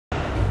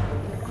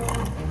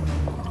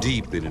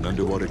Deep in an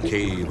underwater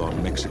cave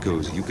on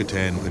Mexico's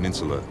Yucatan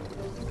Peninsula,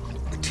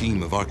 a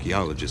team of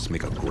archaeologists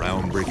make a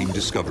groundbreaking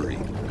discovery.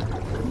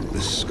 The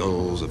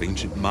skulls of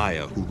ancient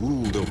Maya who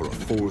ruled over a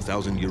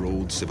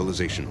 4,000-year-old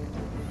civilization.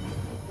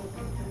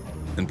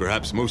 And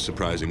perhaps most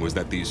surprising was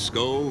that these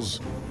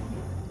skulls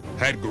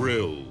had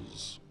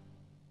grills.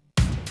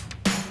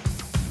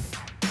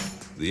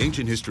 The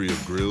ancient history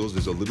of grills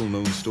is a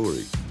little-known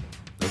story,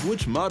 of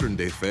which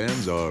modern-day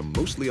fans are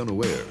mostly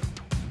unaware.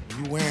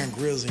 When you're wearing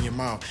grills in your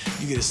mouth,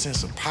 you get a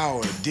sense of power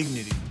and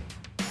dignity.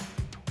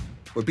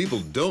 What people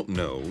don't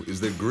know is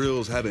that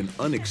grills have an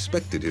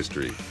unexpected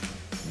history,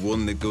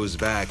 one that goes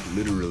back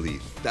literally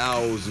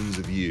thousands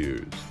of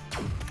years.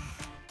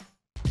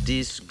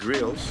 These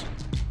grills,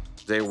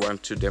 they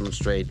want to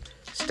demonstrate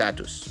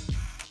status.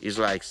 It's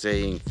like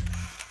saying,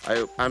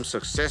 I'm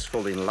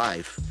successful in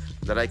life,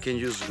 that I can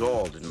use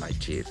gold in my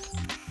teeth.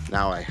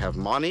 Now I have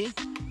money,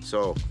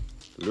 so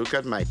look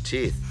at my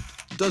teeth.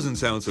 Doesn't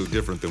sound so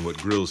different than what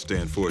grills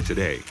stand for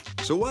today.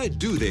 So why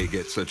do they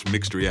get such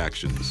mixed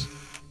reactions?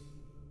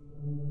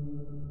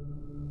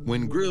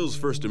 When grills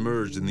first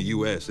emerged in the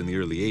US in the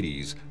early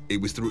 80s,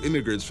 it was through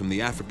immigrants from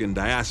the African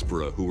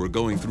diaspora who were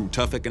going through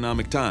tough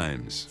economic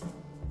times.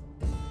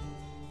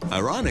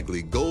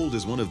 Ironically, gold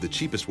is one of the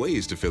cheapest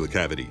ways to fill a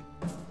cavity.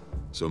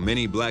 So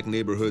many black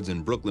neighborhoods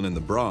in Brooklyn and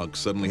the Bronx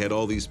suddenly had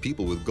all these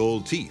people with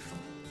gold teeth.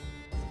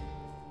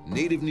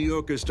 Native New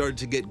Yorkers started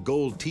to get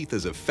gold teeth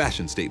as a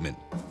fashion statement.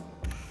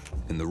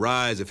 And the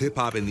rise of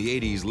hip-hop in the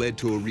 80s led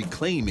to a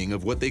reclaiming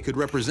of what they could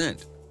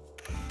represent,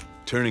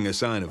 turning a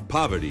sign of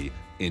poverty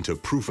into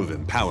proof of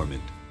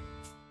empowerment.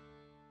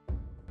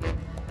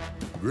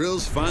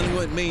 Grills finally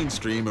went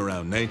mainstream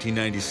around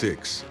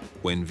 1996,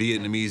 when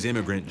Vietnamese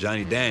immigrant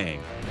Johnny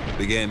Dang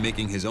began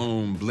making his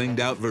own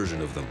blinged-out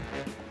version of them.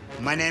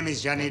 My name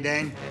is Johnny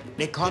Dang.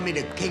 They call me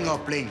the King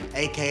of Bling,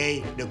 AKA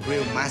the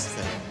Grill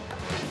Master.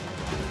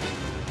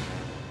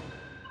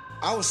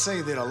 I would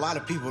say that a lot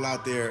of people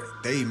out there,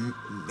 they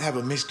have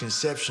a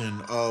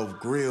misconception of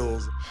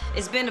grills.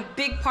 It's been a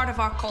big part of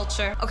our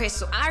culture. Okay,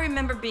 so I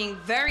remember being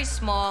very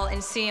small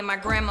and seeing my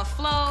grandma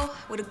Flo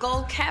with a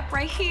gold cap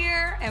right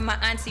here and my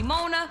Auntie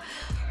Mona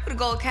with a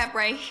gold cap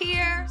right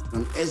here.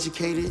 I'm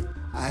educated.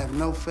 I have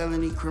no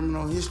felony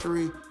criminal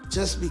history.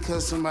 Just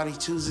because somebody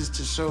chooses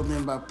to show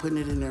them by putting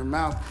it in their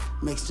mouth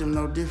makes them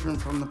no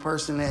different from the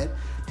person that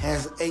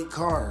has 8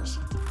 cars.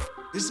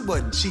 This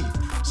wasn't cheap,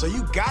 so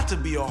you got to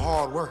be a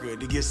hard worker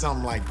to get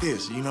something like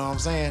this, you know what I'm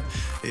saying?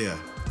 Yeah.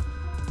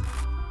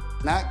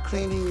 Not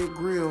cleaning your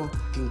grill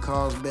can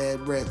cause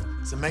bad breath.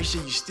 So make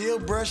sure you still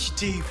brush your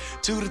teeth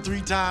 2 to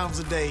 3 times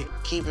a day.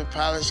 Keep it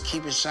polished,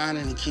 keep it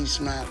shining, and keep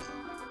smiling.